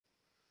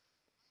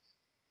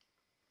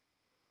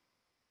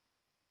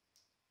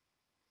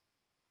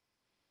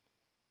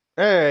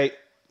Alright,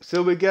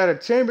 so we got a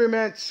chamber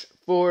match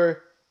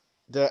for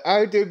the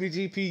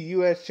IWGP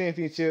US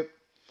Championship,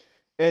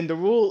 and the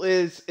rule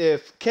is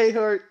if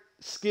K-Hart,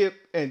 Skip,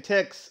 and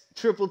Tex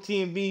triple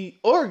team me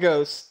or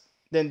Ghost,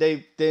 then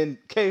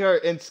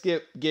K-Hart and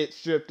Skip get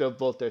stripped of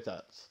both their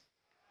titles.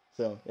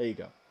 So there you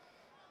go.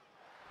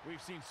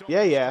 We've seen so Yeah,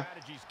 many yeah.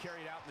 strategies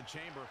carried out in the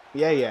chamber.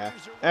 Yeah, yeah.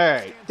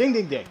 Alright, ding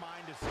ding ding.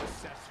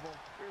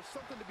 There's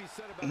something to be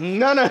said about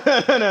No, no,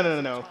 no, no, no,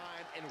 no, no.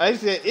 I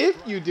said if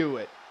you do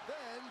it. then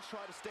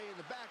try to stay in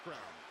the background.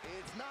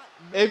 It's not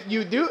If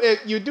you do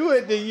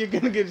it, then you're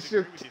gonna get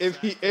stripped.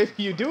 If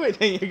you do it,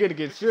 then you're gonna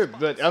get stripped.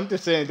 But I'm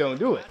just saying, don't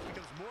do it.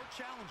 becomes more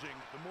challenging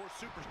the more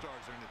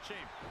superstars are in the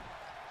chamber.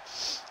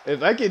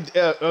 If I get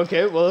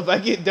okay, well, if I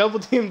get double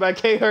teamed by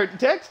K-Hart and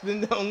Tex,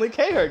 then only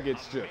K-Hart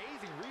gets stripped.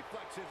 Amazing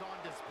reflexes on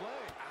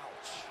display.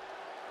 Ouch.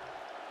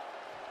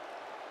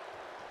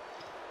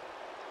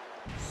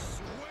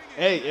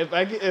 Hey,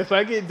 if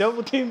I get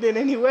double teamed in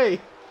any way,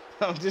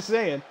 I'm just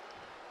saying.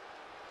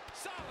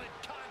 Solid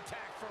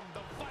contact from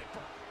the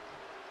Viper.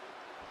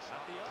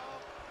 At the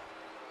up.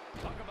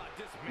 Talk about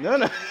No,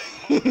 no.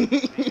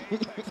 the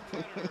Apex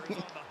Predator is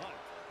on the hunt.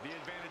 The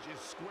advantage is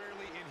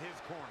squarely in his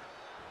corner.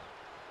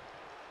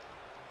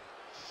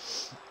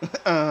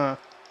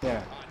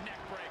 Yeah. A neck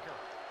breaker.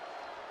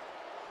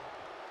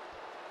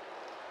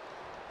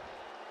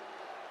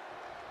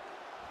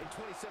 In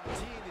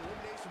 2017, the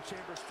Elimination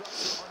Chamber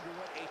structure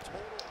underwent a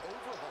total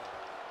overhaul.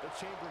 The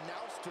chamber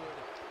now stood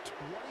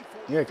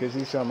 24. Yeah, because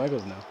he's Shawn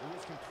Michaels now. It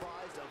was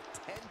comprised of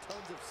 10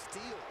 tons of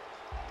steel.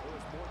 There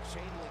was more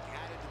chain link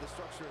added to the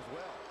structure as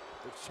well.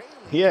 The chain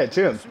link He had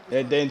Tim,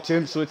 and then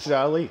Tim switched to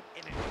Ali.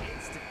 in an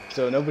instant.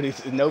 So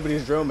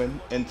nobody's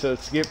Roman, and so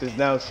Skip is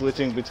now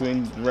switching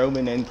between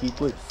Roman and Keith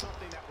Lee.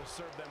 Something that will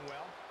serve them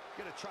well.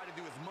 You're going to try to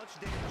do as much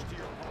damage to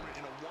your opponent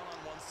in a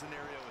one-on-one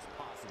scenario as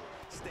possible.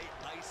 Stay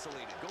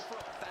isolated. Go for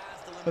a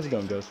fast elimination. How's it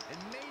going, Ghost?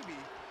 And maybe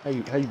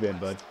How you been,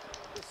 bud?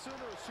 the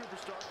sooner a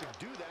superstar can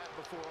do that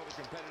before other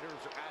competitors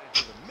are added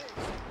to the mix,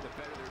 the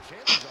better their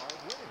chances are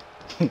of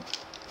winning.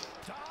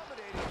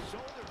 Dominating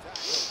shoulder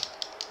tackle.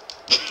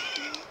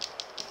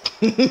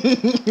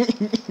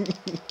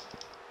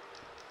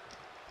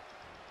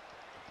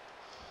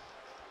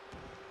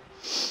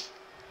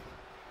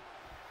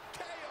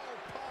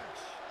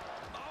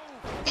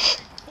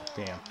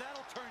 Damn.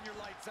 That'll turn your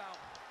lights out.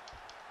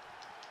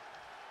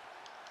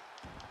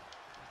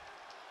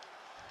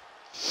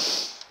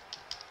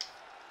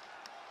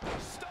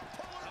 Stump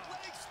puller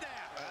leg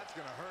snap. That's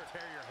gonna hurt.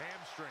 Tear your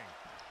hamstring.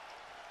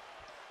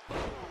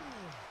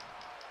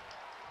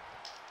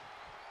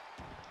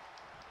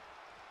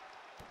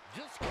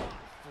 Just caught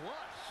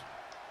flush.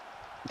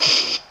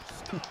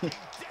 Stomping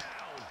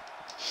down.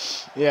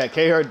 Yeah,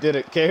 K-Hart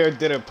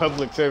did a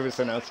public service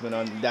announcement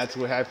on that's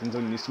what happens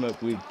when you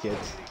smoke weed,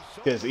 kids.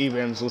 Because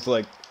Evans was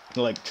like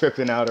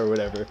tripping out or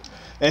whatever,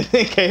 and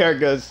then K-Hart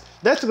goes,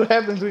 "That's what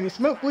happens when you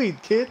smoke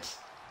weed, kids."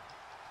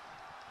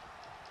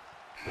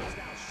 Now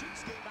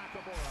Shinsuke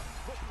Nakamura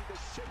looking to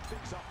shake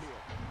things up here.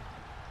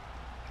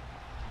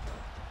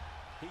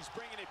 He's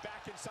bringing it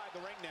back inside the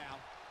ring now.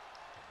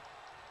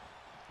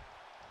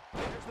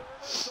 There's the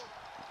reversal.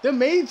 The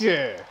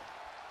Major.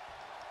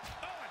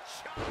 Oh, a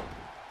chop.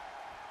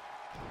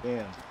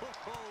 Damn.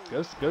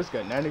 Ghost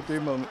got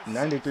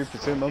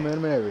 93%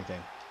 momentum and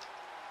everything.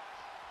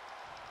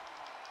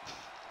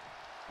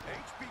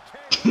 HBK.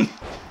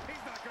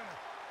 He's not gonna.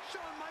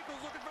 Shawn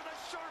Michaels looking for the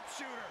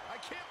sharpshooter. I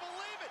can't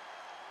believe it.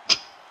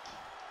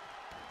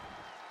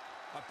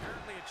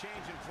 Apparently a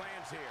change in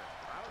plans here.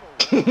 I don't know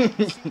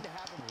why. Seem to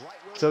have him right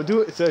where So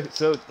do it.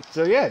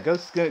 So yeah.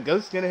 Ghost's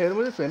gonna hit him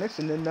with a finish,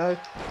 and then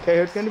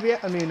K-Hart's gonna be.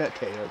 I mean, not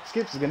K-Hart.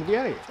 Skip's gonna be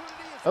out of here.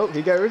 Oh,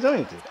 he got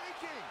resiliency.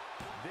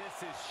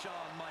 This is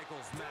Shawn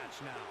Michaels'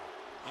 match now.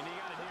 And he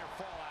got a near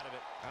fall out of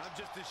it. I'm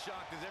just as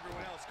shocked as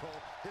everyone else,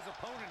 Cole. His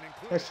opponent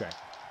included. That's right.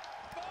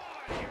 Oh,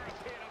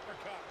 European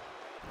uppercut.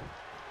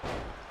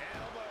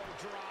 Elbow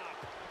drop.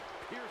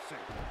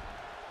 Piercing.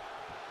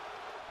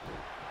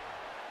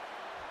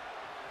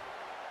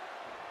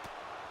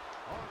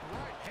 On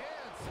right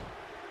hands.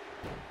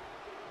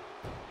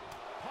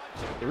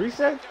 Punch. The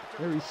reset?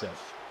 The reset.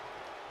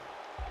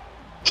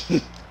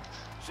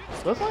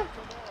 What's that?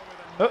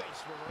 Oh,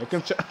 here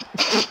comes Chuck.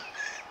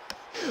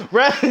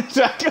 Right,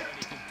 Chuck.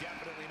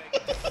 Definitely make a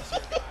difference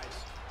here, guys.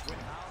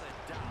 Without a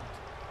doubt.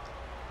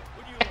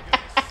 When you look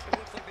at this, it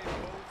looks like they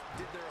both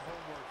did their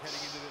homework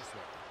heading into this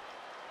one.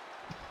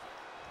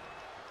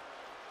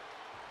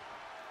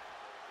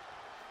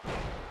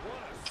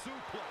 What a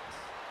suplex.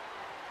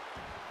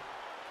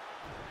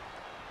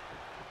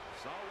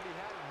 Saw what he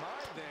had in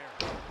mind there.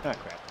 Ah,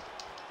 crap.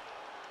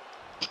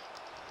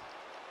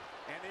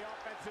 And the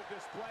offensive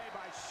display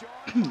by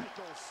Shawn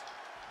Michaels.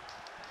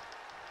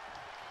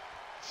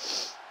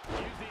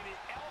 Using the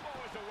elbow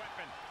as a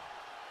weapon.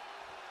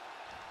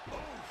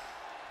 Oof.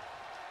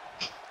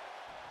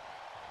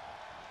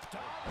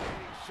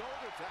 Dominating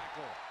shoulder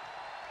tackle.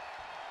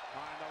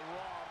 And the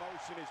raw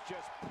emotion is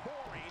just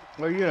pouring.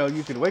 Well, you know,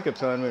 you could wake up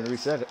time and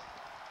reset it.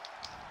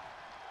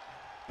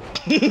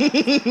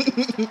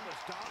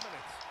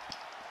 Dominance.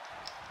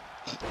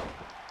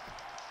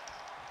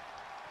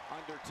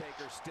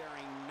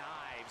 staring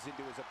knives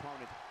into his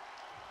opponent.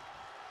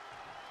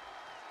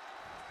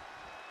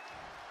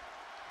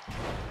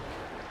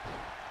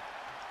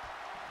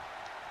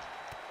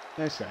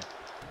 Nice try.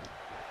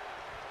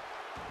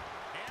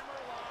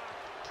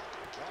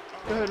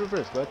 Go ahead,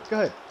 reverse, bud. Go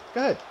ahead.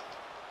 Go ahead.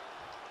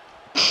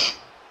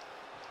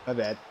 My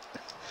bad.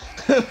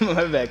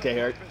 My bad,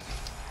 K-Hart.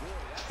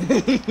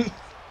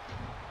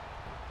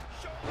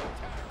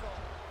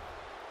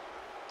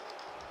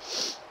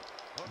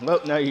 Well,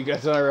 now you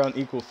guys are on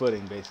equal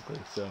footing, basically.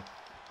 So,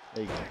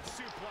 there you go. On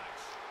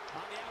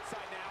the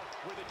outside now,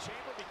 where the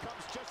chamber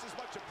becomes just as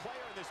much a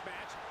player in this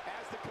match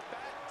as the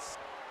combatants.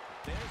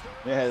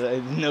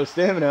 Yeah, no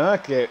stamina,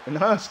 huh?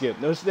 No, Skip.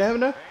 No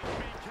stamina?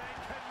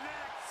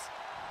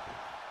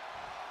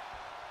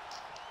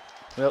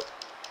 Well,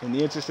 in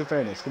the interest of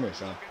fairness, come here,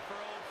 son.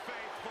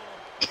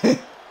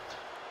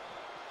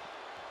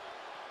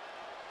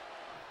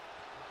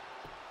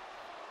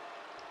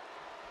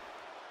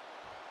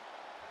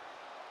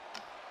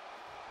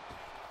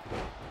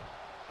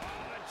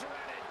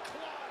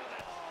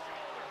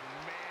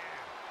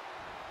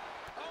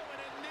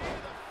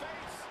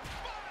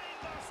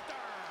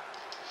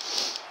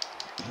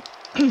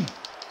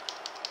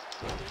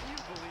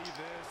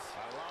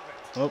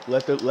 Well,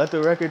 let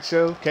the record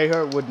show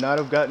K-Hart would not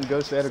have gotten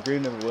Ghost out of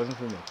green if it wasn't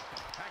for me.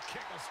 That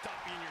kick will stop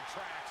you in your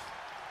tracks.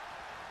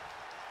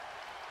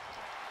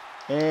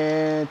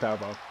 And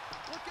powerbomb.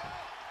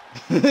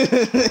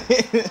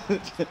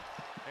 And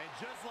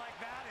just like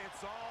that,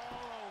 it's all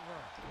over.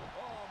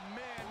 Oh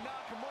man,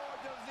 Nakamura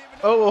doesn't even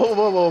know.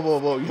 Oh,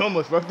 whoa. You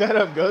almost broke that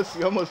up, Ghost.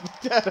 You almost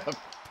broke that up.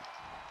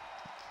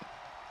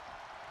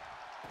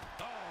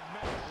 Oh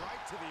man,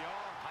 right to the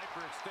arm.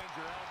 Hyperextend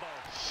your elbow.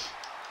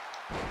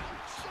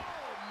 Oh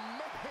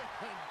man,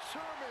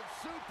 German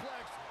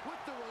suplex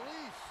with the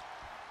release.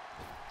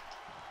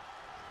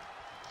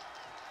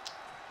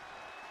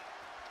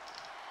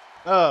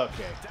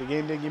 Okay, the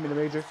game didn't give me the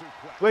major.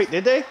 Wait,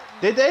 did they?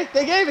 Did they?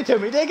 They gave it to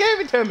me. They gave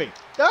it to me.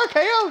 The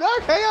RKO, the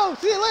RKO.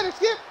 See you later,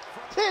 Skip.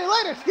 See you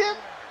later, Skip.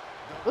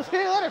 We'll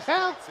see you later,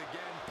 pal.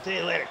 See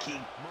you later,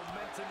 King.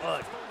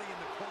 1,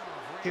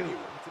 2.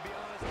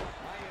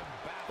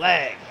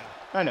 Lag.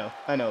 I know,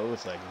 it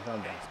was lagging.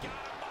 Calm down.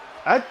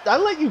 I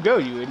let you go,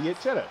 you idiot.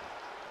 Shut up.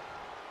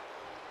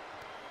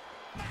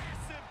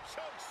 Massive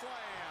choke slam.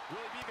 Will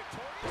he be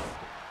victorious?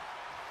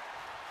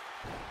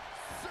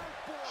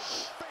 Surfboard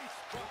face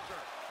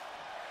crusher.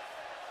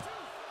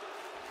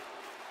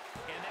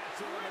 And that's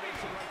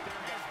elimination right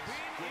there, guys.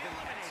 With an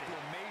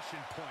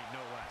exclamation point,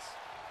 no less.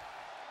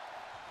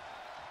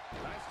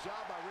 Nice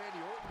job by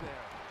Randy Orton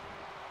there.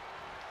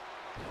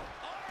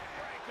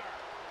 Armbreaker.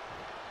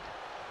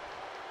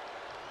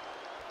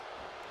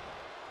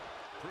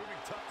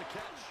 Proving tough to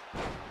catch.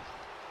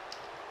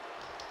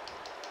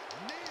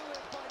 Nail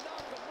it by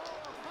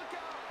Nakamura. Look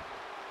out.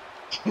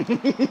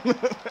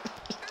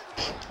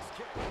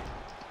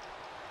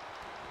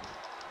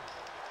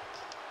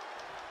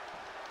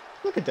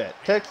 Look at that.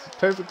 Text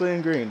perfectly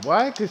in green.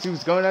 Why? Because he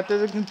was going after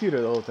the computer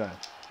the whole time.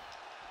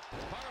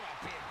 Talk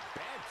about being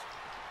bent.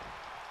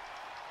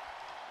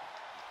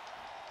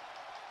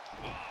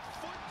 Oh,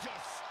 foot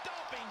just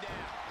stomping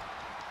down.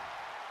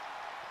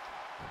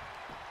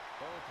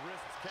 Both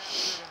wrists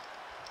captured.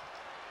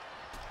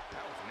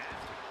 That was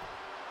nasty.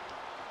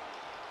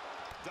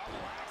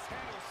 Double axe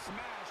handle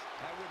smash.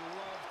 I would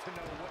love to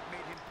know what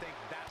made him think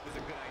that was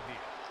a good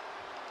idea.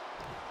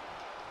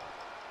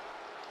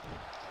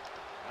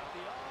 Out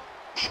the arm.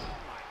 Oh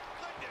my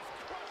goodness,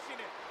 crushing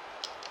it.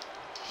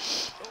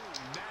 Oh,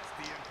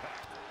 nasty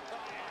impact.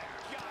 Oh my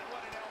God,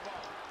 what an elbow.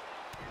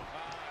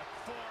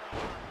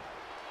 Forearm.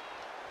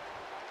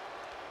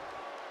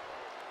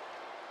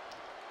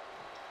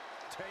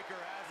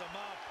 Taker has him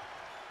up.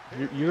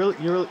 You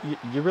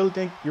really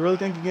think you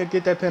can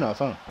get that pin off,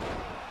 huh?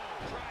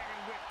 Dragon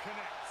whip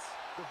connects.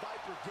 The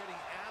Viper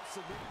getting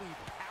absolutely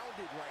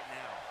pounded right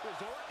now. Does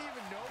Orton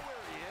even know where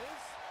he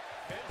is?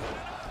 Is it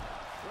enough?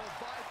 The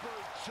Viper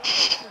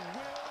just will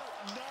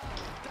not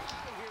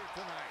die here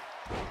tonight.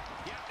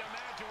 You have to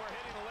imagine we're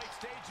hitting the late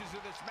stages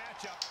of this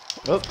matchup.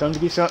 Oh, time to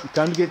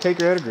get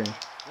Taker out of green.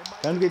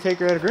 Time to get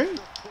Taker out of green.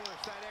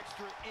 Push that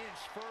extra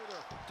inch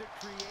further to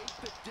create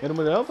the Hit him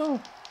with the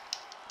elbow.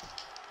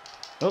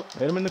 Oh,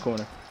 hit him in the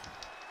corner.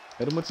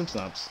 Hit him with some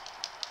stomps.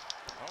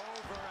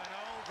 over and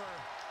over.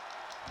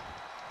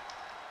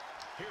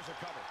 Here's a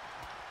cover.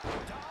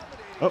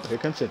 Dominating. Oh, here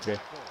comes Shinsuke.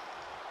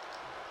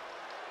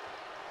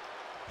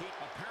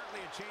 Apparently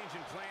a change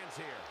in plans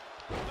here.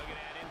 Looking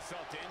at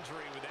insult to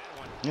injury with that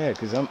one. Yeah,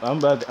 because I'm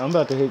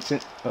about to hit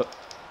Shin. Oh,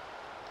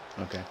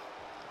 okay.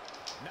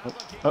 Not Oh,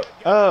 looking oh, good,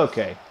 guys.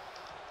 okay.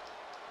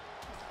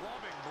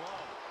 Clubbing blow.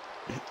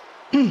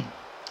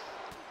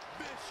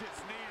 Vicious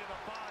knee to the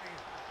body.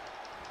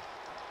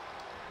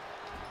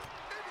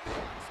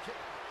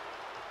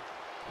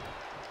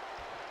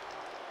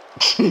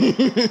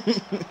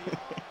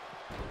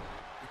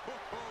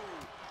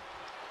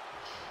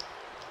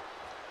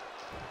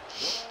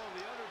 Whoa,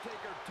 the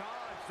Undertaker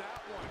dodged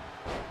that one.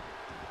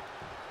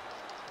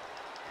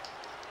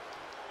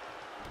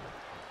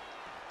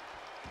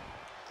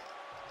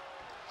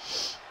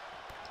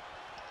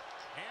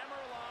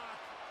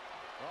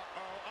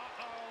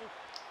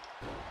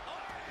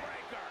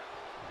 Heartbreaker.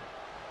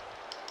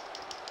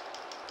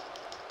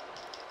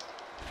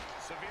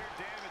 Severe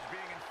damage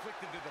being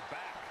inflicted to the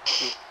back.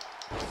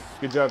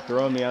 Good job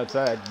throwing me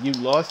outside. You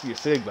lost your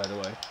sig, by the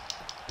way.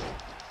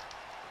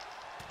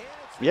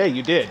 Yeah,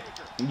 you did.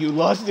 You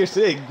lost your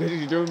sig because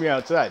you threw me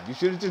outside. You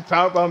should have just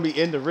powerbombed me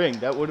in the ring.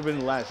 That would have been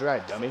the last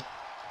ride, dummy.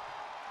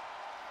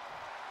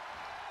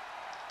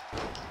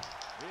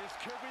 This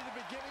could be the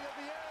beginning of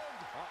the end.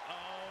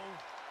 Uh-oh.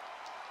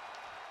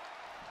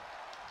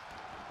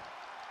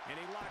 And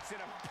he locks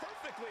in a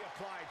perfectly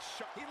applied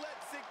shot. He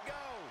lets it go.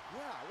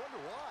 Yeah, I wonder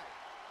why.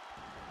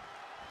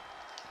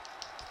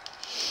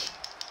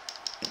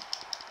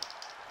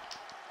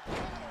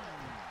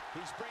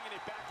 He's bringing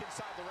it back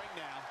inside the ring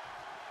now.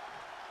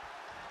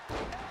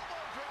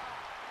 Elbow drop.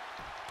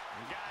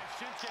 And guys,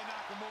 Shinsuke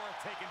Nakamura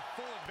taking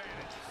full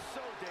advantage.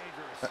 So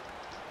dangerous.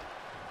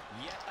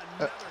 Yet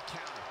another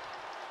counter.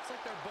 It's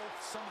like they're both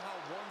somehow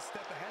one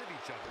step ahead of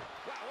each other.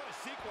 Wow, what a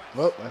sequence.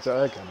 Well, that's how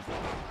that comes.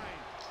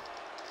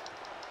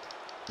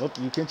 Well,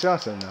 you can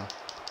toss him now.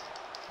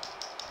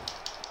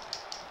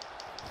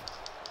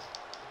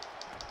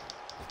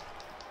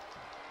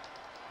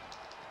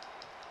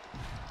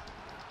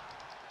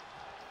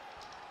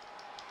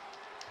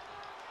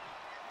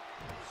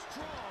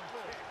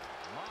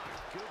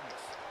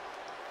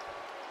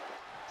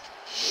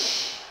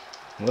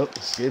 Well,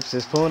 Skips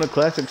is pulling a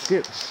classic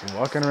Skips and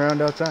walking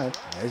around outside,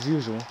 as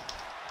usual. The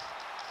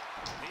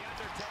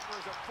Undertaker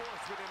is a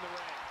force within the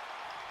ring.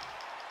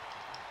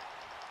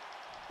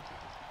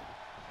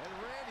 And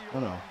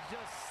Randy Orton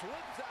just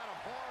slips out of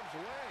harm's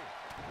way.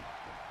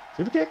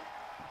 Super kick?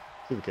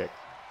 Super kick.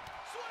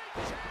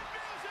 Sweet chin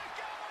music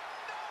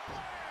going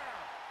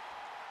nowhere.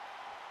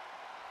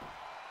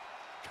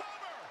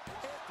 Cover.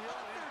 The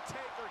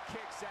Undertaker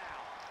kicks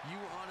out. You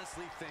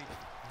honestly think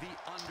the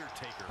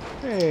Undertaker?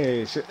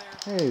 Hey,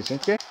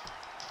 Shinsuke.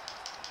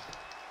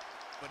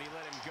 But he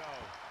let him go.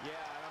 Yeah,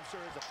 and I'm sure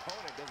his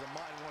opponent doesn't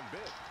mind one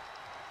bit.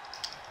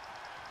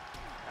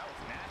 That was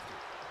nasty.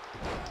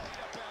 Belly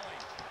to belly.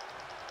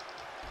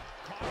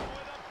 Caught him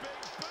with a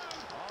big boot.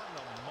 On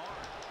the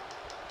mark.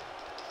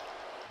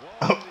 Whoa,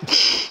 the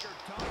Undertaker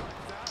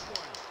dodged that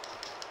one.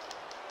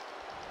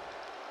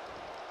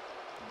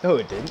 No,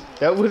 it didn't.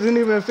 That wasn't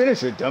even a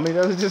finisher, dummy.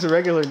 That was just a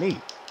regular knee.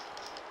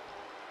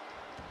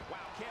 Wow,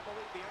 can't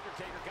believe the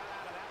Undertaker got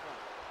out of that one.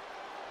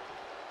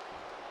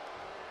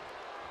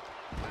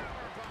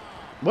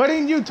 Powerbomb. Why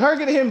didn't you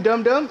target him,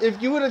 dum-dum? If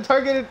you would have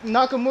targeted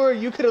Nakamura,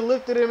 you could have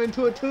lifted him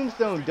into a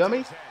tombstone, dummy.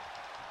 And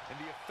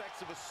the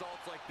effects of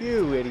assaults like this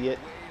You have a idiot.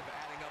 way of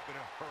adding up in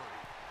a hurry.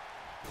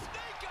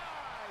 Snake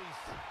eyes.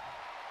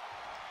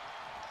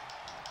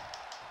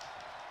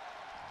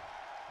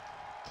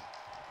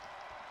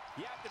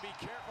 You have to be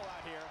careful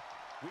out here.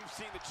 We've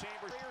seen the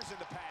chamber players in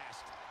the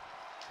past.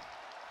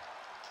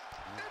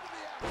 Into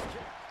the axe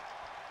kick.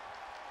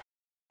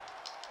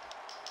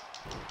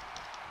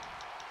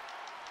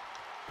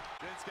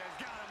 Shinsuke's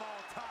got him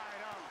all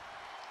tied up.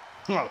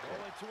 Okay.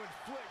 Only to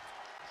inflict.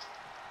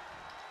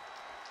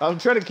 I'm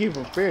trying to keep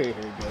him fair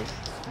here, guys.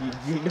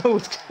 You know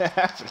what's gonna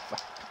happen.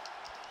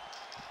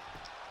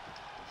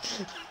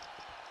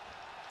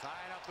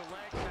 Tying up the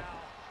leg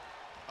now.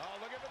 Oh,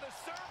 looking for the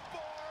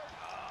surfboard.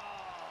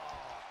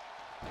 Oh.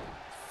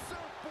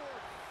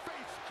 Surfboard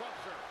face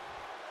crusher.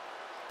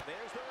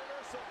 There's the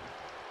reversal.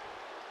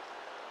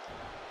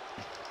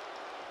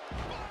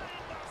 Body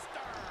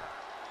buster.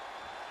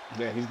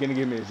 Yeah, he's gonna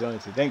give me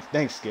resiliency.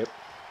 Thanks, Skip.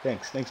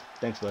 Thanks, bud.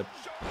 Shoulder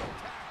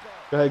tackle.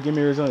 Go ahead, give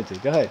me resiliency.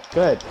 Go ahead. No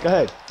one's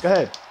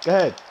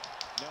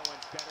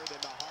better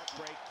than the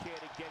Heartbreak Kid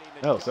at getting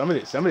the No, job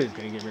somebody's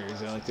gonna give me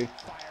resiliency.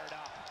 fired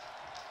up.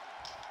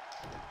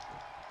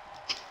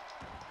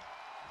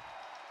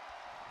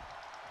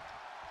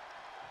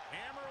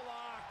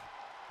 Hammerlock.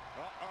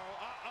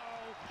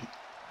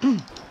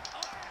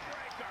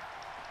 Heartbreaker.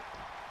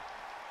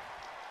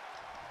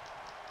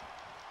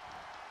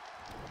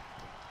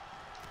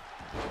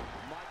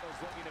 Michael's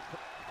looking to put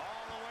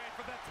all the way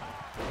for the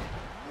top.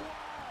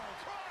 Wow,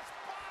 cross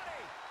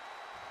body.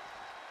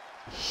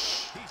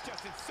 He's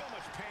just in so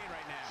much pain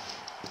right now.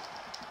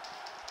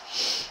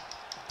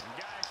 And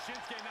guys,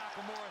 Shinsuke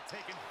Nakamura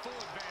taking full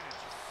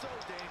advantage. So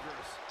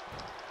dangerous.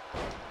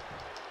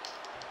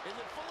 Is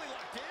it fully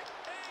locked in?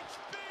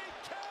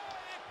 HBK!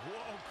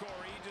 Whoa,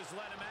 Corey, you just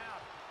let him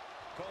out.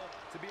 Cole,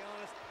 to be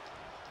honest,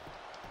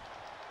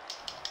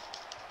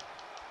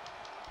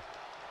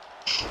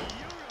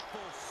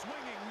 beautiful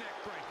swinging neck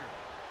breaker.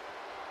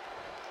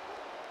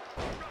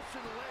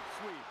 Russian leg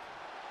sweep.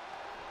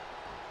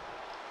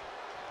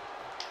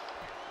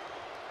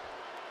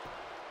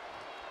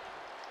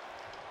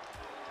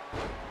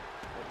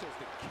 That does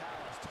the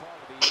calloused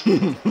heart of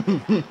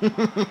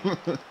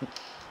the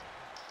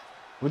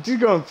What you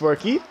going for,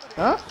 Keith?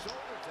 Huh?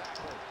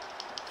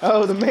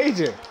 Oh, the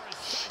Major.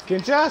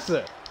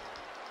 Kinshasa.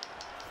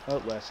 Oh,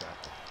 last shot.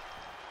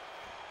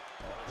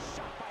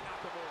 Shot by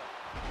Nakamura.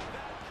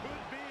 That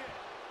could be it.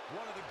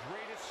 One of the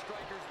greatest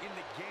strikers in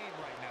the game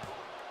right now.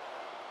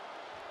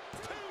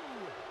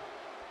 Two.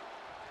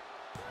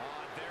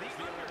 There's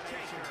the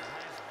Undertaker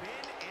has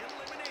been eliminated.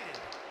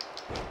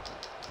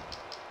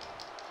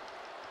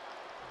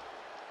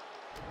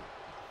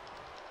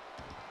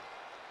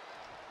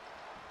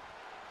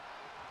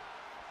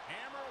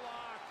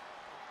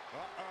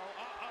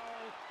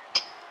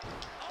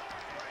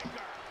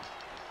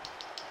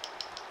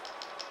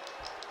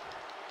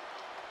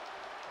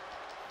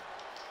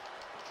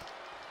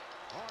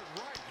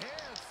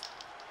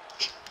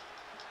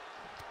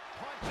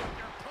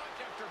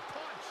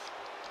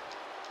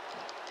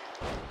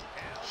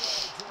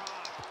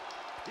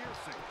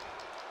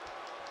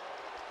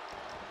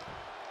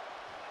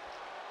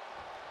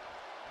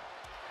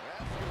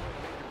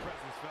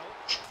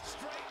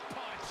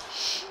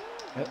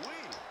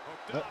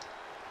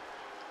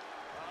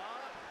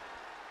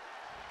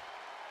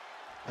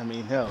 I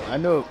mean, hell, I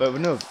know, but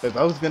no, if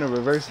I was gonna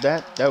reverse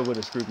that, that would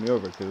have screwed me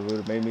over because it would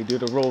have made me do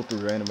the roll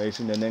through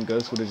animation, and then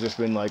Ghost would have just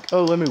been like,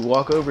 "Oh, let me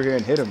walk over here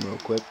and hit him real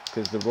quick,"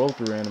 because the roll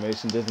through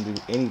animation doesn't do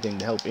anything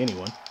to help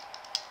anyone.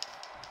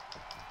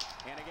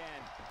 And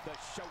again, the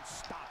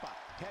showstopper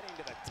heading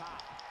to the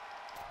top.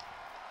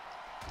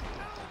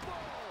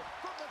 Elbow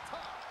from the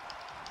top.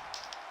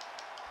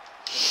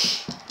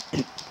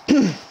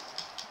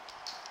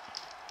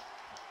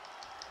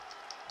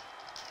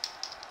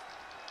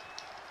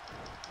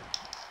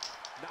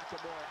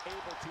 Nakamura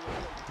able to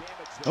avoid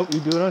damage there. Oh, you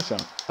do it on Sean.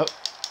 Oh,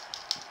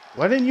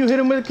 why didn't you hit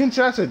him with a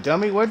Kinshasa,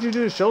 dummy? Why'd you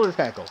do the shoulder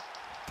tackle?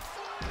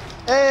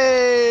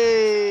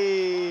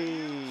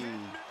 Hey!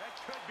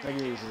 Make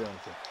it use his own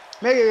thing.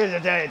 Make it use his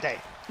own thing.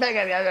 Make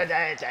it use his own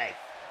thing.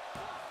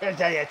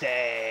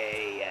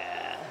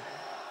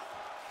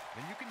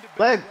 And you can debate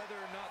Flag. whether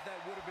or not that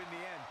would have been the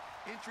end.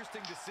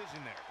 Interesting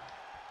decision there.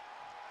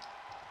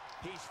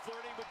 He's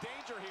flirting with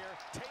danger here,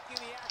 taking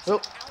the action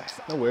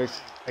outside. No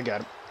worries. I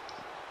got him.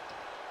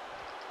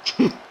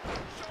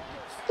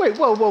 Wait,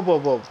 whoa. Come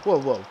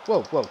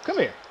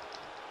here.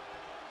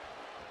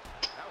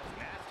 That was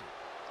nasty.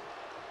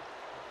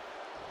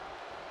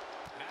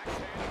 Max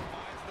Hand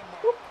finds the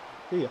mark. Whoop.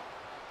 Here you go.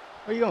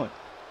 Where you going?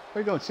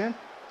 Where you going, Sin?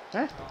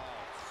 Huh?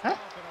 Huh?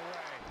 Stomping away.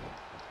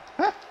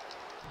 Huh?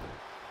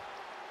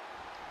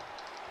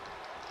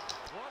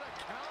 What a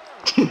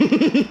counter.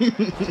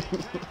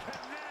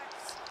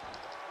 Connects.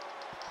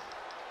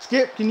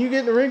 Skip, can you get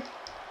in the ring?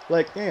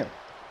 Like, damn.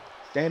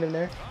 Standing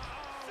there.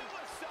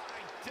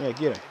 Suicide Yeah,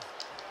 get him. Is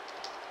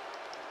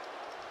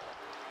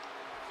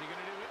he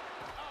gonna do it?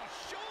 Oh,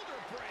 shoulder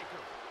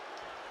breaker.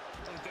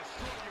 It'll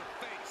destroy your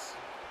face.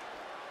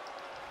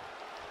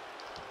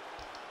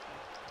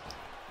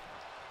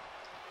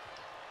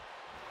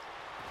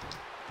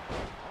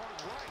 Hard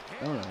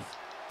right I don't know. hands.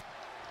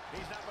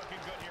 He's not looking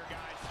good here,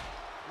 guys.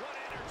 What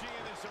energy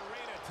in this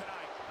arena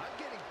tonight. I'm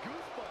getting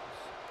goosebumps.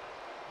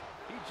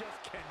 He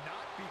just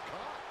cannot be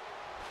caught.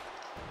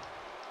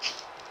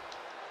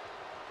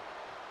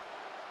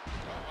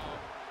 Uh-oh.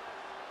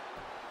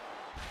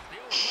 The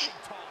old leg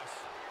toss.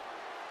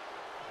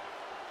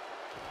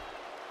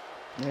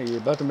 Yeah, you're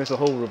about to miss a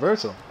whole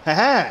reversal. Ha This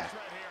ha! right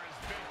here is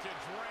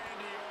vintage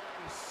Randy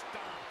Orton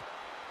stomp.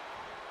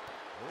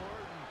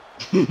 Orton.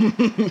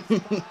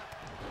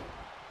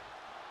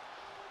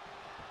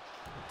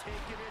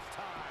 Taking his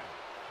time.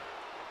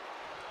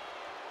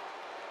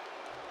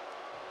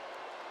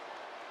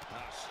 A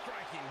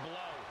striking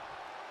blow.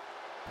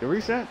 The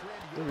reset?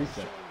 Randy The Orton reset.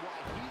 showing why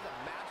he's a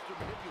master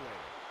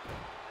manipulator.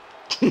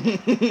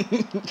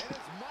 And as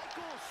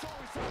Michael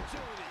showing some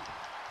agility.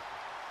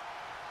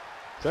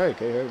 Sorry,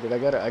 K-Hurt, but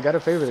I gotta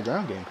favor the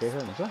ground game,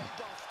 K-Hurt. I'm sorry.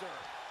 Buster.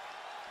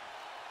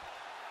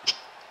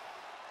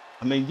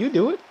 I mean, you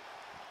do it.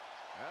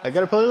 I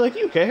gotta play like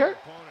you, K-Hurt.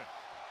 Opponent.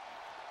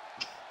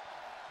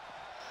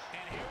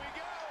 And here we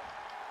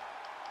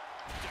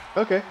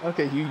go.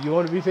 Okay, you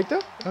want to be picked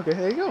up? Okay,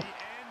 there you go. The end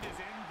is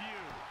in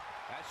view.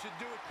 That should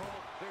do it, Cole.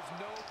 There's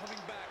no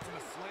coming back from a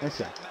slam That's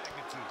of it. that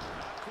magnitude.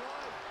 Not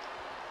quite.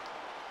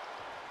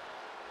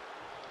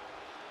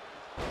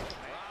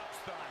 Drops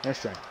the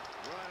That's right.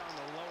 right on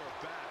the lower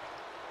back.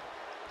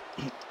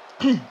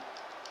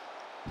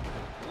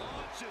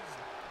 Launches.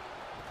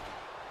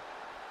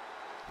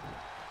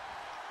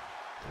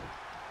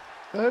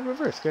 Go ahead,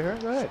 reverse, K-Hurt.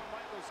 Go ahead.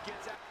 Michaels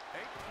gets out.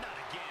 Hey, not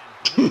again.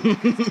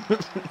 He's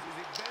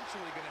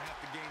eventually going to have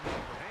to gain the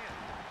upper hand.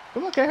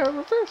 Come on, K-Hurt,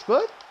 reverse,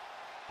 bud.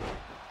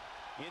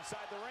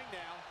 Inside the ring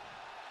now.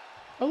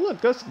 Oh,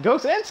 look,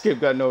 Ghost and Skip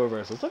got no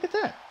reversals. Look at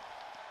that.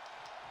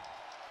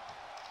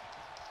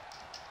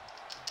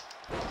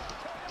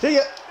 See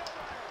ya. The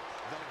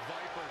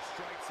Viper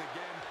strikes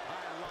again. I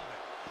love it.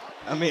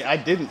 I mean, I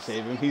didn't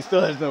save him. He still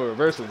has no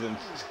reversals, and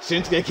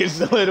Shinsuke can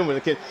still hit him with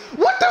a kick.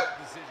 What the?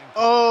 Decision.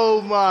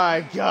 Oh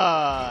my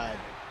God!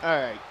 All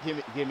right, give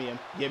me him.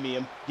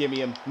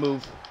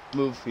 Move.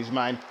 He's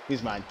mine.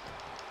 And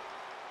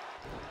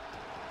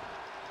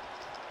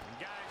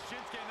guys,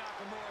 Shinsuke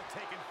Nakamura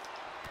taking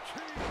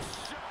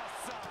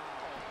Kinshasa.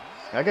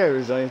 I got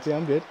resiliency.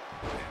 I'm good.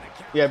 And the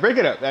count. Yeah, break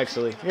it up.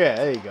 Actually, yeah,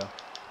 there you go.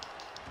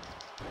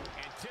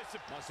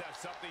 Must have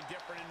something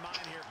different in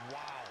mind here. Wow.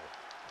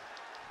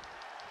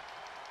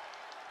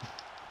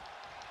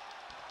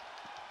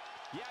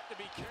 You have to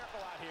be careful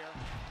out here.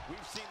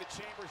 We've seen the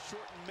Chamber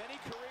shorten many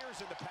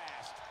careers in the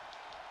past.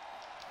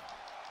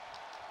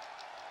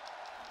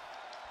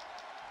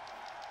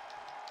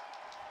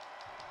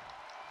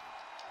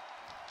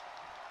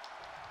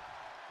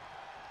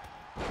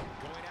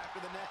 Going after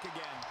the neck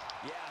again.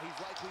 Yeah, he's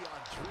likely on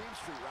Dream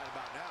Street right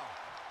about now.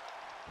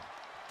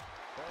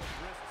 Both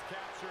wrists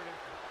captured.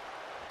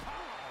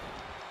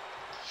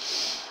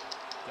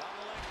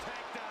 Double leg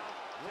takedown.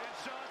 Red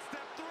shot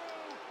step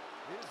through.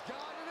 He's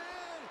got it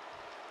in.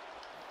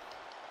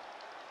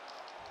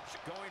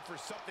 Going for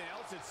something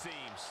else, it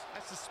seems.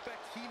 I suspect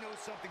he knows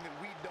something that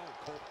we don't,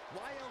 Cole.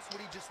 Why else would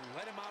he just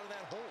let him out of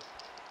that hole?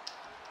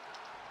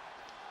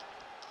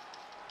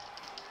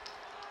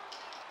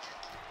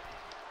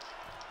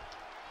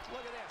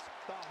 Look at this.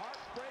 The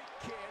Heartbreak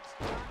Kids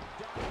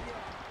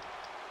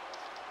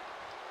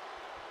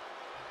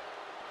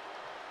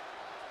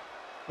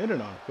Hit it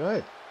on. Go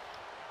ahead.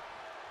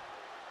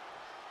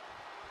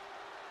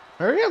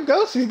 Hurry up,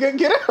 Ghost. He's gonna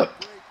get up. Great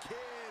kid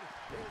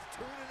is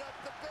tuning up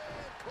the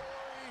band,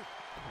 Corey.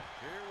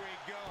 Here we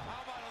go.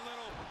 How about a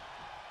little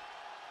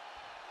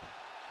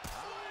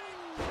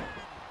swing?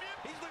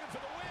 He's looking for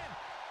the win.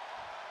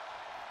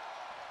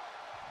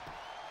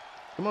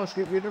 Come on,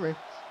 Skip, get in the ring.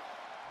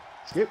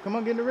 Skip, come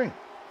on, get in the ring.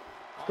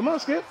 Come on,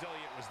 Skip.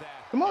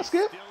 Come on,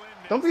 Skip.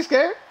 Don't be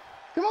scared.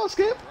 Come on,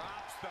 Skip.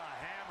 Drops the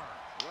hammer.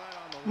 Right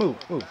on the Move,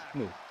 lower move, back.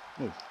 move,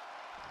 move.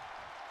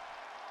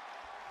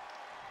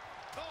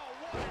 Oh,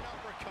 what an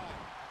uppercut.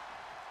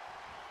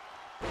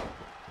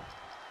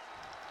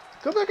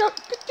 Go back out.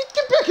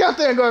 Get back out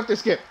there and go after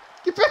Skip.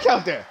 Get back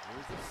out there.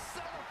 Here's the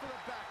setup for the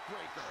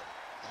backbreaker.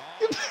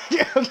 Get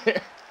back out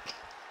there.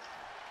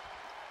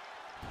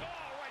 Oh,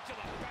 right to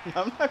the back.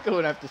 I'm not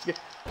going after Skip.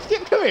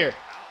 Skip, come here.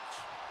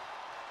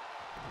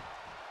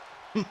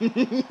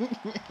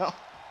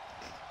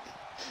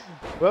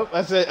 Well,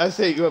 I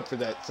set you up for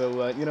that.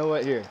 So you know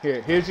what?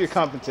 Here's your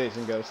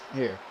compensation, Ghost.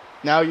 Here.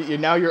 Now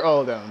you're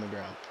all down on the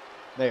ground.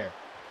 There.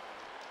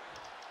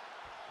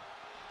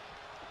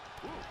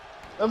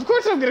 Of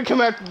course I'm gonna come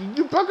after you.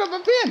 You broke up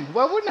a pin.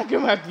 Why wouldn't I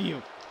come after you?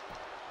 Boom,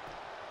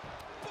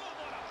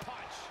 what a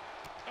punch.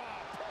 Oh,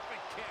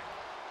 perfect kick.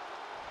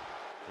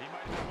 He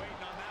might have been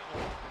waiting on that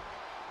one.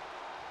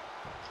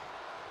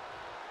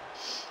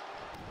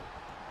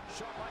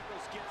 Shawn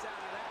Michaels gets out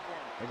of that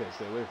one. I gotta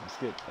stay away from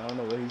Skip. I don't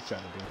know what he's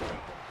trying to do. A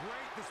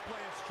great display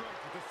of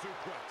strength with the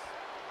suplex.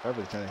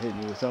 Probably trying to hit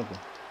me with something.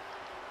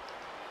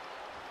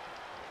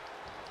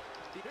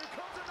 Here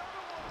comes another one.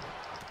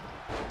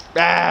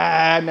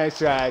 Ah, nice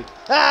try.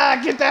 Ah,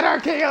 get that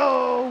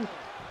RKO.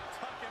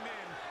 Tuck him in.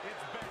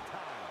 It's bedtime.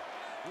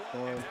 What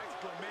One, an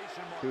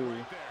exclamation mark two.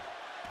 right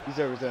there. He's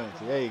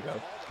representing. There you go.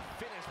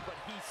 Finish, but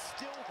he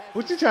still has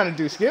What you trying to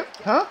do, Skip?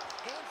 Huh?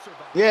 answer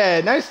by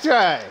Yeah, nice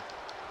try.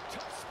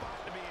 tough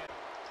spot to be in.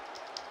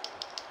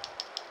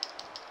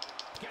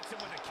 Gets him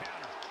with a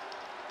counter.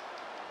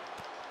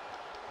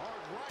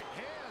 Hard right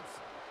hands.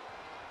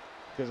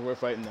 Because we're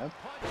fighting them.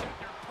 Punch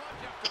after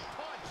punch after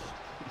punch.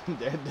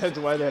 That's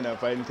why they're not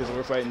fighting, because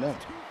we're fighting them.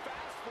 Too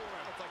fast for him.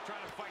 It's like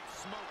trying to fight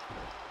smoke.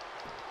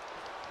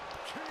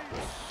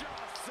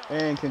 Kinshasa.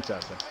 And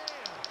Kinshasa. Man.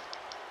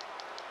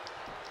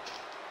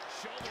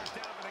 Shoulders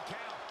down for the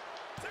count.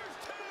 There's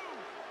two.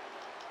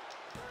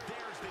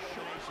 There's the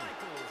elimination.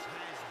 Michaels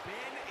has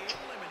been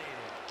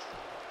eliminated.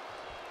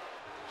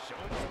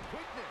 Showing some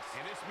quickness.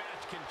 And this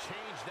match can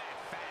change that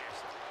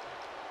fast.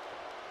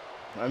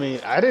 I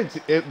mean, I didn't.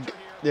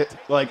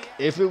 Like,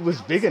 if it was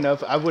big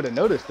enough, I would have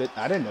noticed it.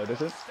 I didn't notice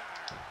it.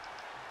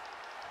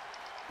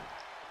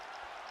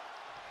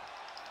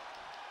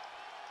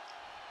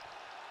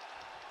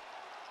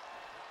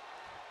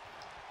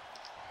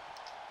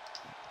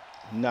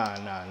 Nah.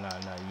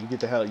 You get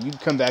the hell. You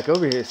come back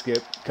over here,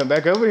 Skip. Come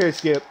back over here,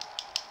 Skip.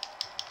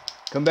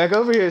 Come back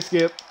over here,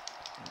 Skip.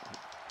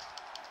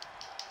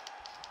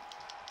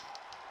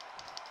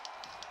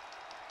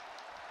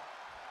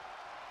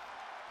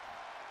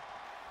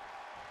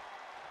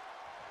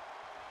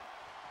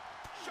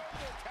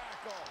 Shoulder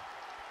tackle.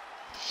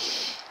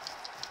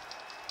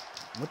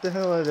 What the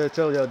hell did I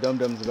tell y'all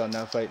dum-dums about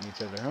not fighting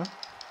each other, huh?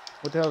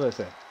 What the hell did I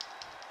say?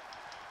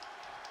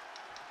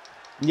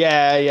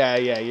 Yeah.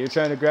 You're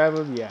trying to grab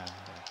him? Yeah.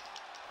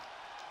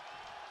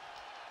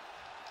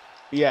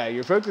 Yeah,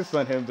 you're focused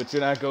on him, but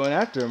you're not going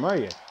after him, are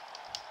you?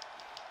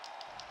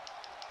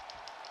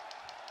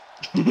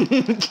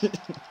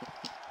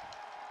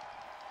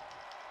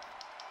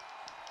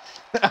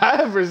 I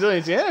have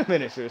resiliency and a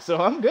finisher,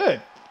 so I'm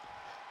good.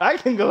 I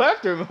can go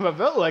after him if I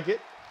felt like it.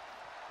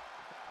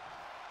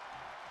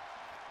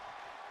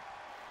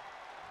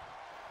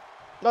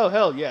 Oh,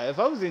 hell yeah. If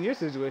I was in your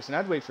situation,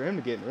 I'd wait for him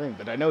to get in the ring,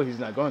 but I know he's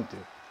not going to.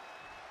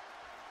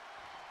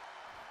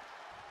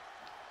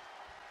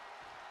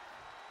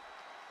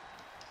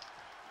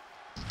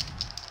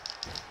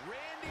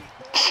 Randy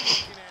Orton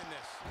can end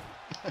this.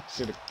 I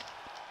should have.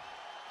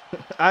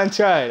 I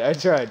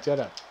tried. Shut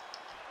up.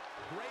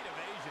 Great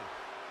evasion.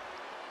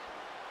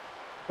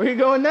 Where you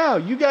going now?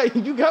 You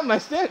got my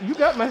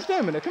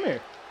stamina. Come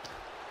here.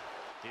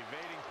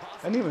 Evading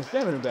I need my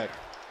stamina back.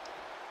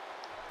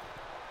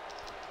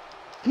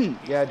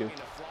 Yeah, I do.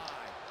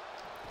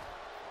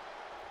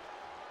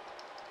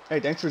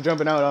 Hey, thanks for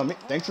jumping out on me.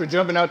 Thanks for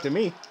jumping out to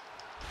me.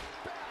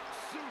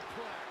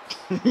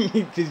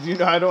 Because you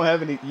know I don't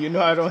have any. You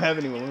know I don't have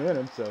any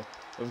momentum, so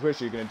of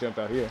course you're gonna jump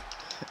out here.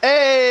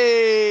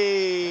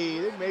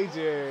 Hey, the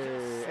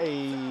major.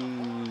 Hey,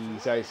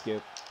 sorry,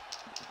 Skip.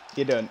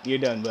 You're done. You're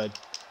done, bud.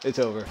 It's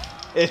over.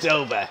 It's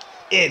over.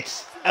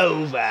 It's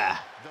over.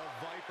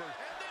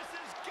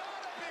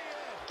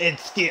 And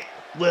Skip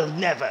will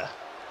never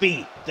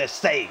be the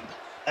same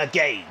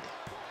again.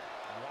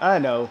 I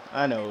know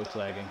it's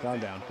lagging. Calm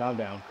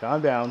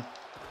down.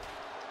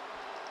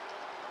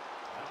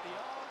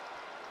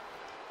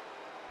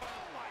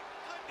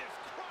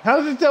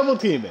 How's it double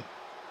teaming?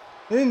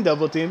 It ain't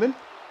double teaming.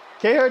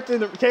 K-Hart's in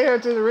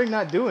the ring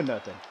not doing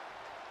nothing.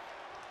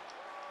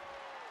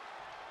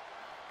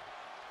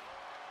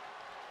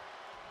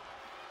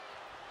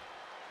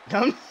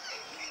 I'm,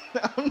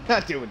 I'm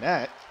not doing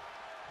that.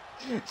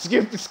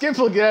 Skip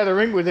will get out of the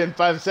ring within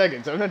 5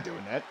 seconds. I'm not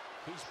doing that.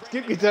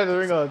 Skip gets out of the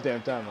ring all the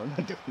damn time. I'm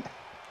not doing that.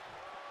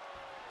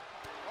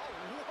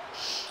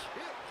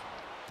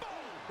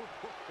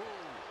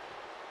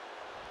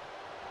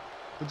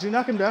 Would you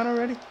knock him down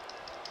already?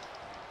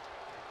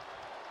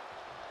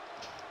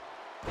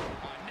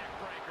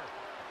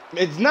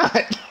 It's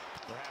not.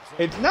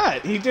 It's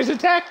not. He just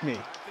attacked me. I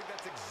think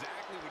that's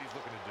exactly what he's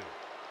looking to do.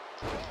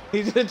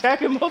 He's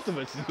attacking both of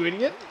us, you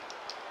idiot.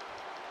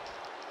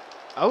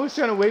 I was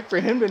trying to wait for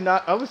him to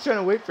knock. I was trying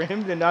to wait for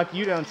him to knock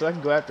you down so I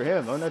can go after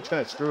him. I'm not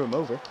trying to screw him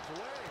over.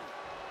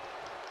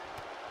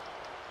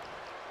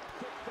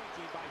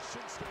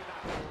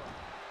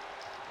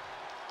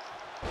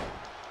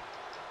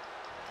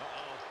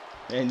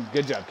 And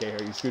good job,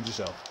 K-Hurt. You screwed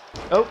yourself.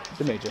 Oh,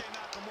 the major.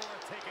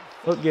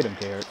 Oh, get him,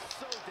 K-Hurt.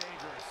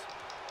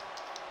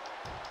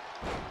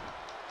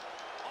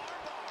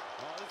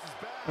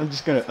 I'm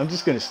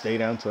just gonna stay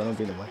down so I don't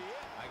get in the way.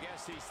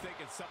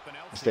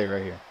 Stay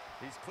right here.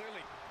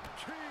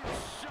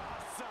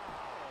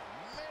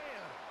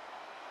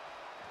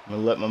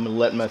 I'm gonna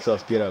let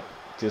myself get up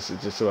just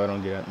so I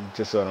don't get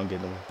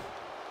in the way.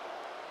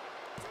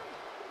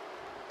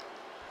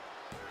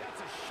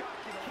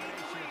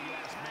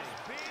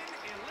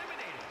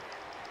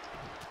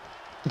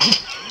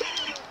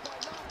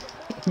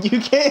 You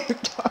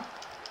can't talk.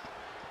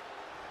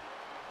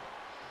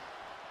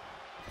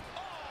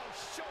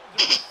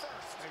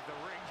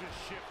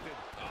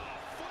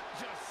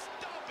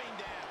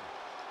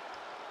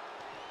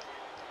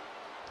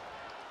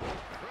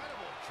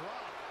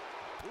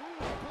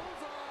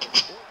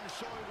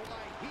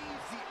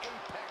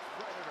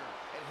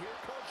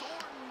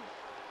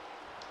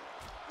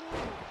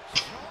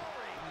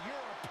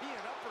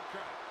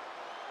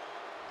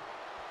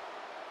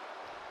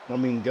 I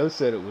mean, Ghost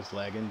said it was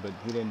lagging, but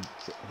he didn't,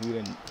 you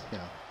know. This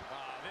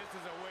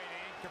is a way to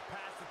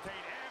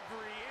incapacitate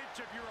every inch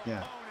of your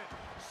opponent,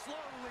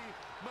 slowly,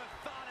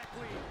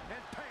 methodically,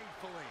 and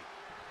painfully.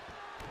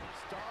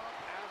 Stop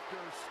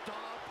after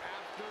stop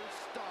after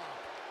stop.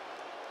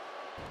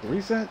 The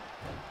reset?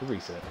 The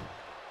reset.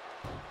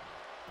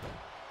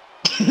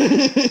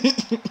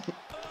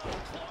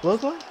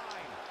 Clothesline?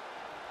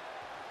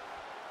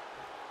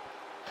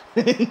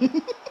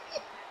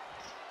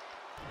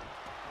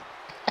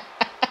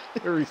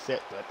 The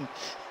reset button.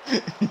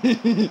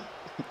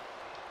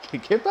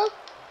 Kip up?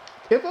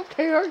 Kip up,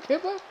 K-Hurt?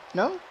 Kip up?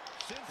 No?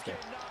 Okay.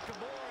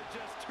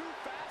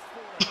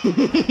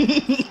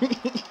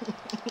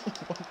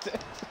 What's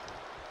that?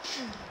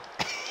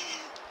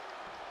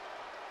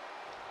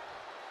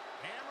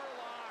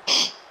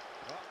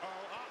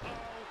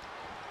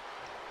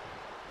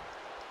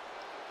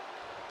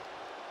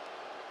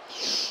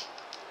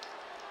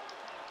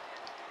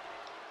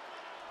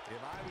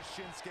 If I was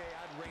Shinsuke,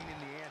 I'd rein in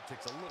the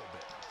antics a little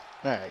bit.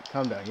 Alright,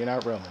 calm down. You're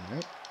not Roman,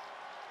 right?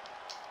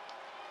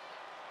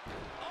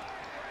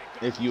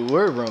 If you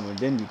were Roman,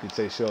 then you could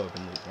say show up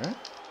and leave, right?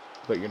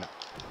 But you're not.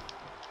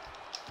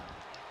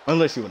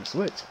 Unless you want to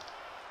switch.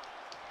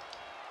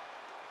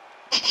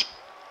 That's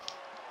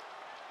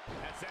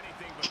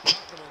anything but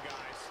comfortable,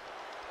 guys.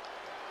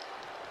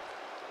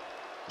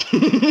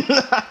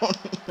 I don't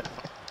know.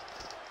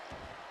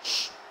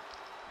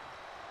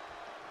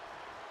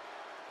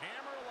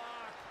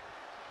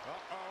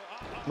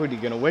 What, are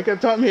you gonna wake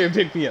up Tommy or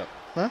pick me up?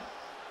 Huh?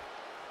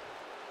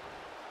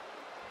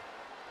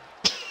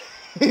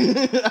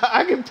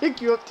 I can pick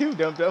you up too,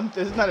 dum-dum.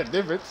 There's not a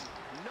difference.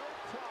 No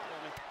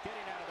problem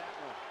getting out of that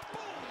one.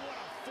 Boom, what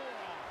a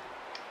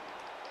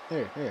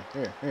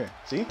forearm. Here.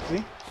 See?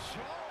 Here.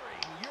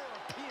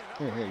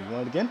 You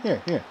want it again?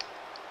 Here.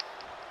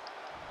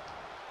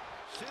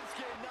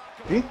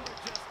 See?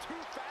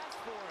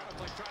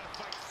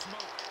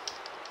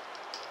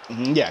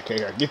 Yeah, okay,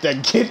 get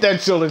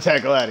that shoulder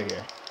tackle out of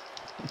here.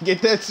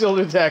 Get that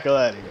shoulder tackle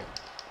out of here.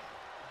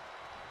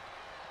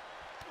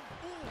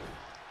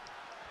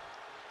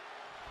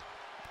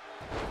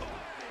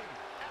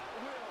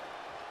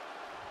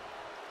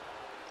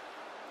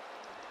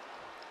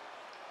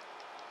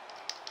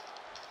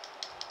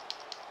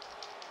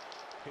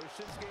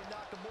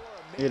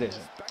 It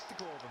isn't.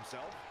 Spectacle of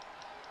himself.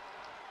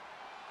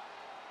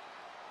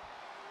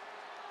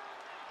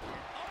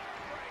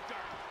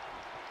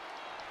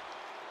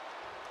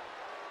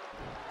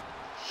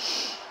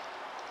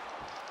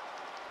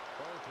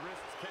 Both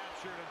wrists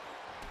captured.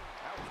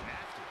 That was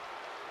nasty.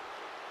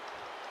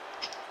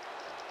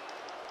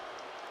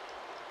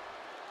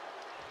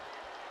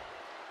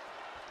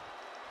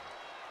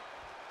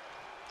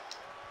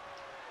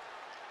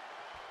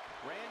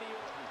 Randy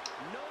Orton,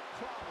 no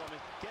problem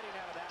in getting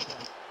out of that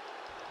one.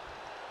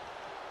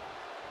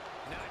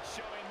 Not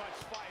showing much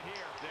fight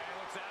here. Yeah, he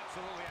looks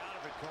absolutely out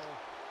of it, Cole.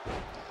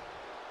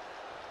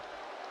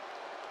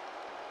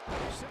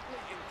 Simply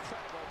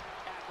incredible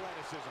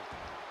athleticism.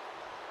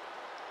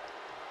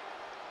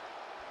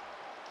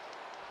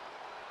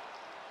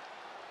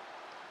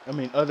 I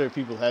mean, other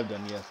people have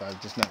done the F5,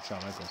 just not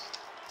Shawn Michaels.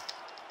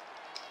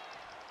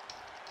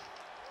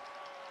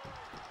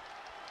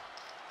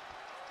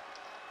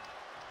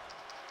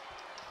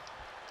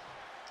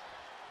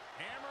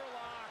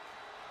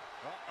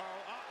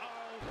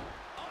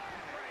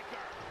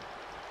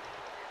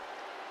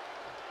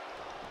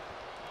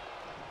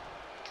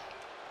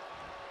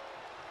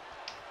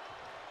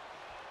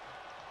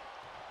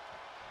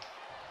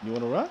 You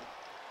want to run?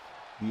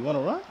 You want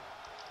to run?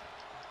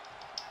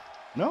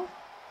 No?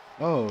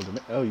 Oh,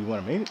 oh, you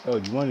want to make it? Oh,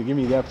 you want to give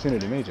me the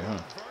opportunity to major, huh?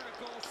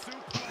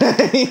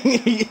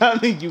 I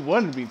mean, you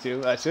wanted me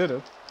to. I should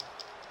have.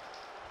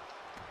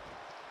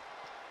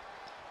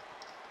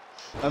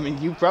 I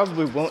mean, you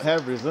probably won't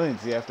have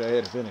resiliency after I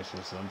hit a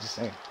finisher, so I'm just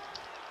saying.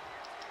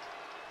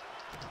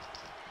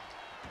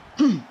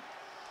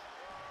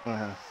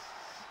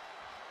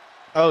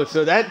 Oh,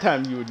 so that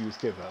time you would use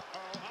kip up.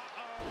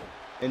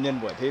 And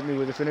then what? Hit me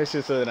with a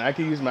finisher so that I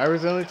can use my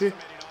resiliency?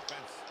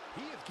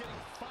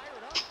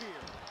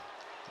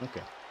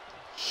 Okay.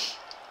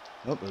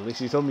 Well, at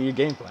least you told me your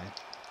game plan.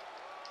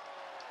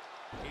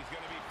 He's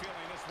going to be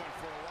feeling this one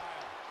for a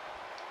while.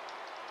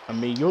 I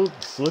mean, you'll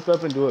slip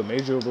up and do a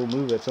measurable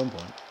move at some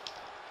point.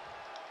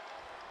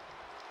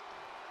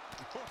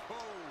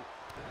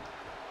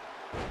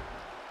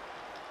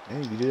 Yeah,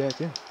 you can do that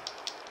too.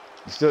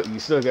 You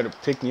still got to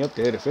pick me up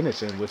to hit a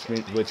finisher,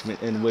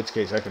 in which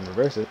case I can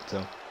reverse it.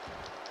 So.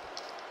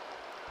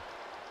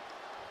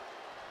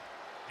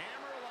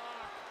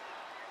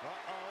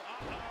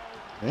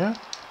 Yeah.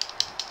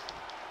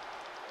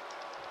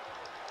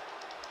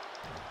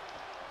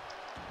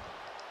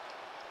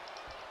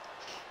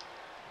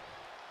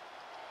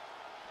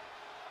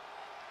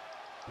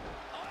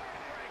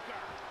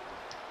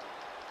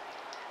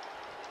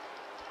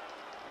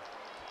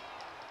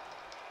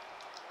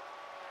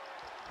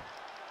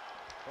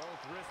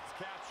 Both wrists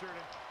captured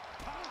and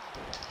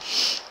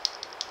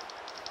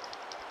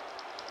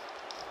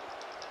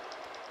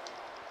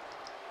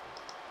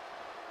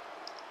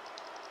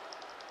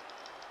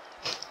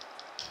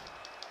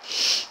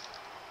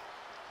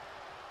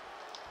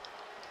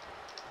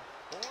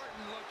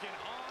Orton looking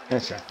on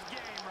That's right.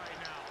 game right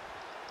now.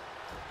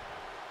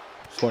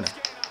 Corner.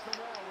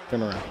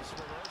 Turn around.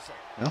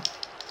 No?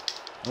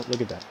 Oh,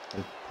 look at that.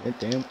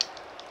 Damn.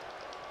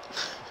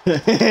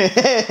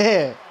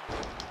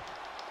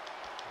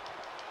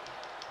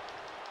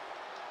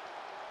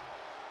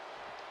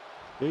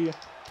 Do ya?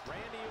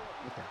 Randy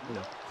Orton, Okay,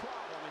 no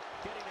problem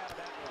getting out of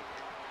that one.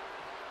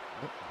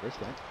 Oh, where's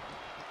that?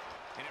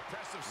 An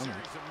impressive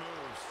series of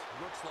moves.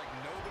 Looks like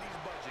nobody's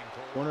budging,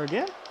 Cole. Corner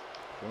again?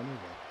 Corner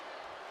again.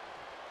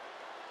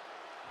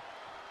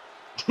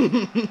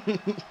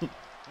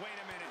 Wait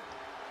a minute.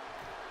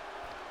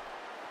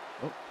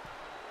 Oh.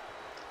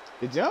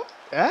 Good jump?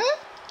 Ah?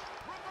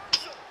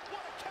 Reversal.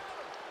 What a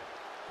counter.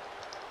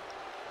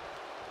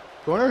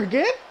 Corner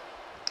again?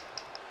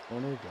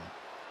 Corner again.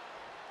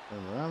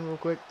 Turn around real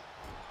quick.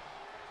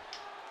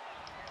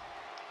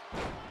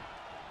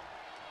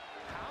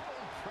 How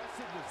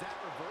impressive was that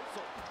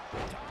reversal?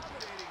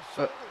 Dominating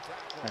shoulder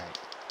tackle. Alright.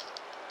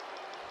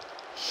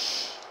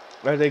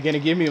 Are they going to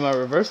give me my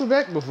reversal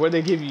back before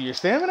they give you your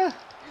stamina?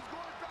 He's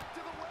going back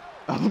to the well.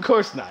 Of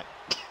course not.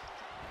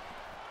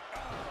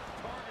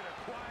 Target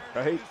acquired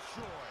Right? and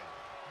destroyed.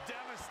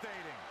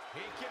 Devastating.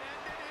 He can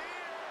end it here.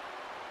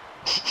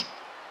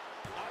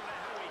 I don't know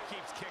how he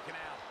keeps kicking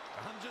out.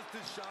 I'm just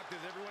as shocked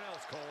as everyone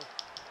else, Cole.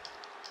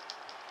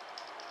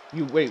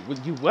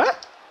 You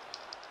what?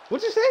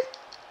 What'd you say?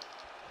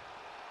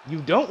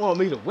 You don't want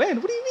me to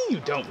win? What do you mean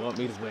you don't want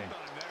me to win?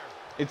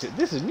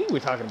 This is me we're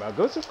talking about,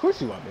 Ghost. Of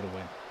course you want me to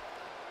win.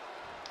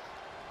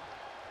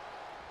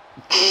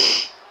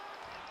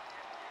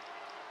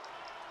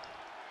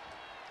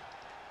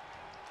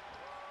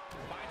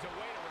 Finds a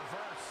way to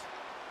reverse.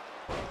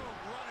 Boom,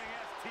 running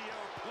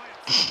STO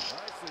plants.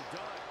 Nicely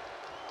done.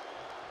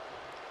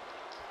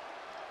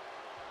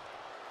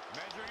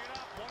 Measuring it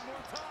up one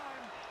more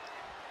time.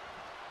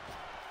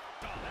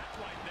 Oh, that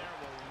right there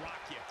will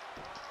rock you.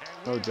 And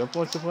Oh, Jump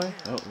wants to play?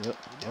 Oh, yep.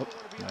 Oh,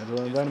 might as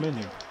well invite him in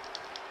here.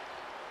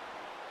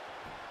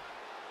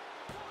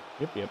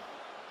 Yep.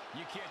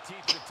 you can't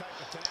teach the type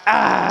of tenacity.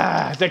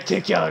 Ah, the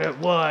kick out at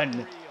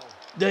one.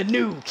 The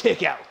new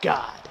kick out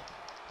god.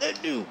 The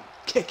new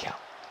kick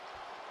out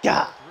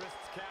god.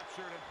 Wrists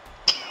captured and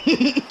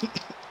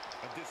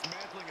a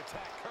dismantling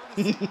attack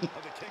courtesy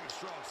of the King of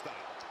Strong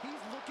Style.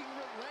 He's looking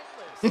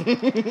relentless.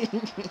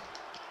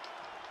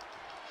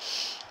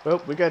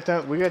 Well, we got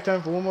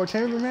time for one more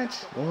chamber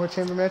match. One more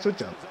chamber match with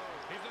Jump.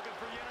 He's looking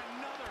for yet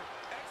another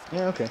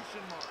Yeah, okay.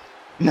 exclamation mark.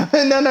 No.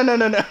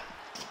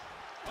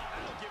 Oh,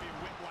 that'll give you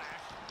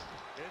whiplash.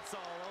 It's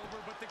all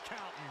over but the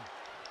counting.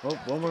 Oh,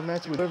 one more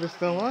match with whoever's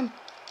still on.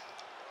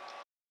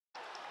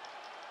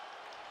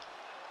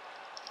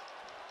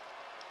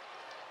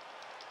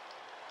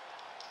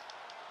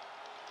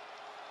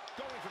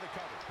 Going for the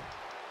cover.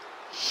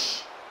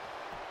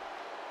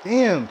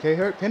 Damn,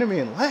 K-Hart pinning me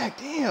in lag.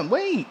 Damn,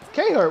 wait.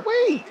 K-Hart,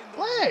 wait.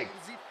 Lag. What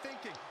is he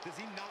thinking? Does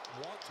he not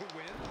want to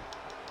win?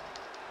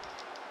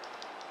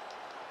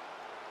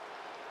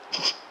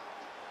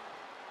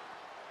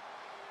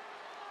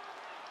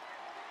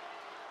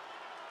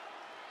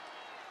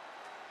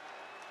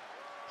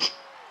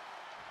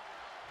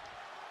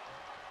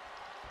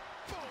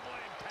 Boom,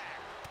 what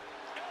impact.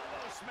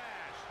 Elbow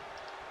smash.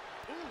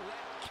 Ooh,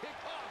 that kick.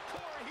 Oh,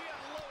 Corey, he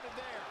unloaded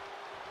there.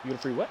 You get a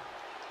free what?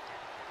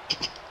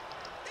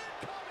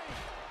 Incoming.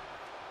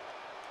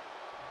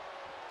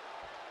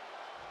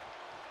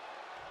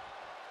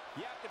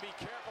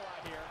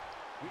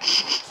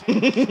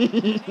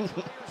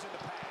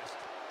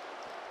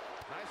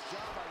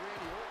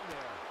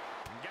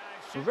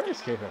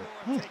 Reverse K-Hart.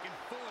 Where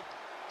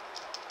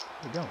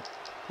you going?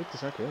 Take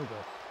this RKO, bro.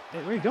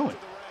 Hey, where you going?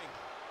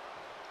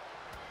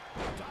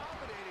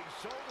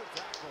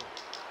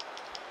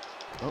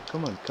 Oh,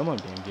 come on,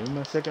 game. Give me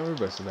my second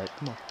reversal back.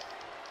 Come on.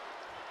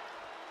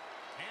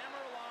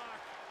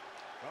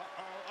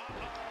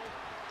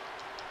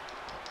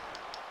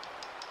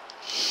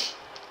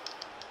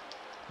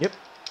 Yep.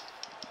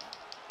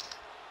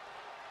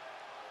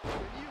 Can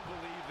you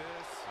believe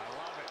this? I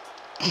love it.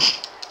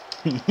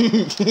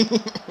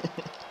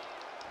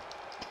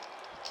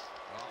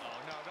 Oh,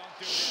 no, don't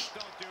do this.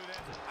 Don't do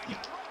this. I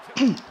got right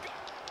to the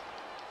gut.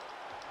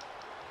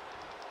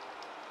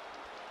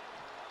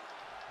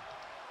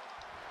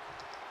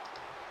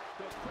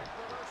 The quick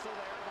reversal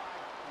there by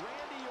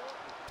Randy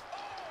Orton.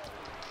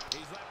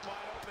 He's left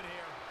wide open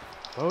here.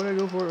 Why would I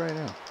go for it right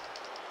now?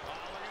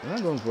 I'm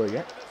not going for it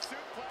yet.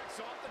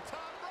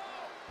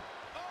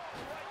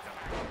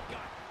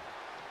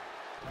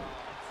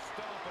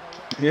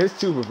 He has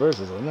two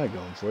reversals. I'm not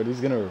going for it. He's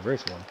gonna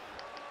reverse one.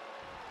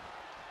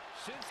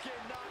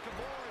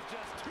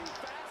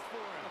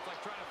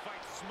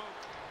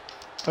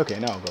 Okay,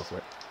 now I'll go for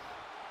it.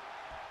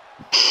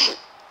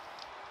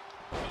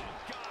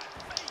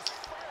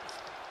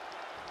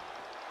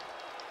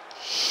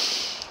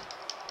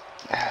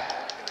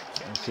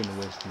 I shouldn't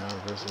have wasted my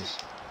reversals.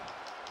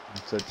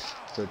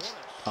 Such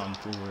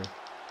tomfoolery.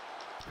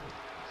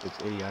 Such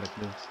idiotic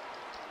moves.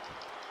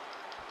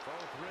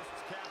 Both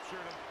wrists captured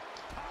him.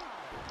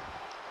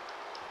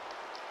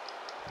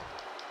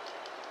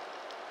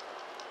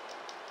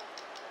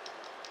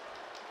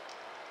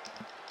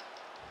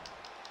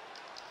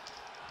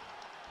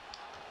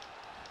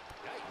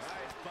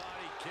 Nice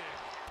body kick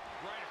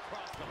right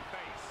across the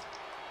face.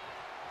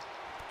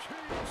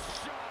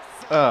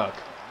 Oh,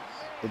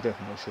 they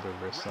definitely should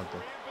have risked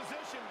something.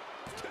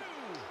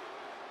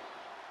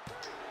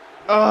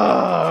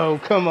 Oh,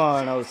 come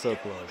on. I was so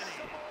close.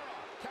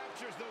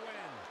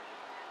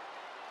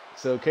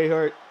 So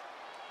K-Hart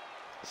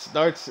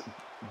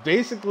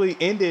basically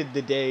ended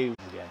the day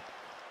again.